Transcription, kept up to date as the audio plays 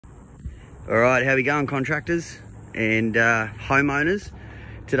All right, how we going, contractors and homeowners?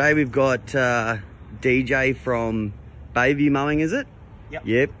 Today we've got DJ from Bayview Mowing, is it? Yep.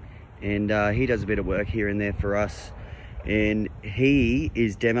 Yep. And he does a bit of work here and there for us. And he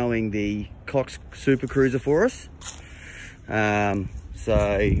is demoing the Cox Super Cruiser for us.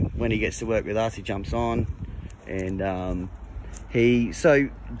 So when he gets to work with us, he jumps on. And so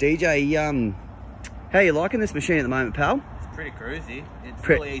DJ, how are you liking this machine at the moment, pal? Pretty cruisy. It's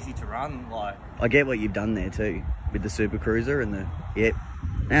really easy to run. Like, I get what you've done there too with the Super Cruiser and the yep.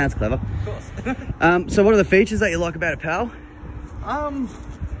 Nah, that's clever. Of course. So what are the features that you like about it, pal? The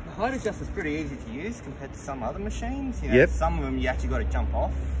height adjuster's pretty easy to use compared to some other machines. You know, yep. Some of them you actually got to jump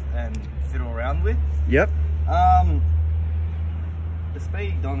off and fiddle around with. Yep. The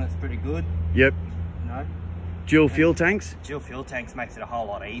speed on it's pretty good. Yep. You know. Dual fuel tanks? Dual fuel tanks makes it a whole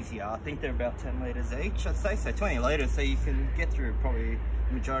lot easier. I think they're about 10 litres each, I'd say, so 20 litres, so you can get through probably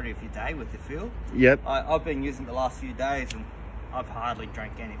the majority of your day with the fuel. Yep. I've been using it the last few days and I've hardly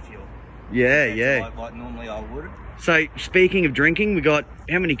drank any fuel. Yeah. Like normally I would. So speaking of drinking, we got,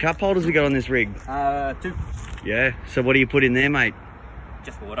 how many cup holders we got on this rig? 2. Yeah, so what do you put in there, mate?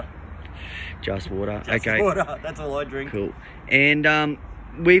 Just water. Just water, Just okay. water, that's all I drink. Cool. And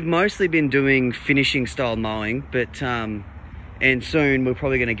we've mostly been doing finishing style mowing, but and soon we're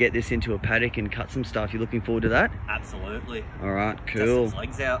probably going to get this into a paddock and cut some stuff. You looking forward to that? Absolutely. All right, cool. Just its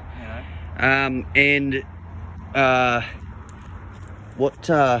legs out, you know. What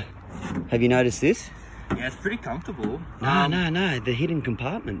have you noticed this? Yeah, it's pretty comfortable. No, the hidden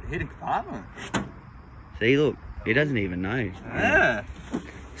compartment. The hidden compartment. See, look, he doesn't even know. Yeah.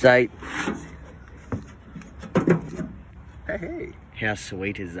 So, Hey. how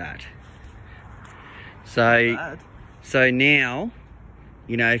sweet is that? So now,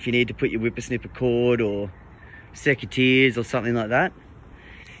 you know, if you need to put your whippersnipper cord or secateurs or something like that,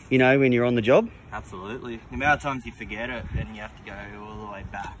 you know, when you're on the job. Absolutely. The amount of times you forget it, then you have to go all the way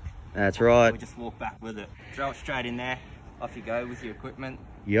back. That's right. We just walk back with it. Throw it straight in there. Off you go with your equipment.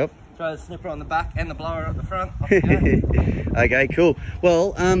 Yep. Throw the snipper on the back and the blower at the front. Off you go. Okay, cool.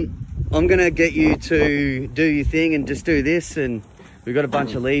 Well, I'm gonna get you to do your thing and just do this, and we've got a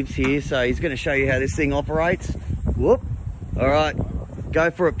bunch of leaves here, so he's gonna show you how this thing operates. Whoop. All right,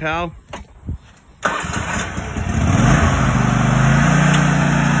 go for it, pal.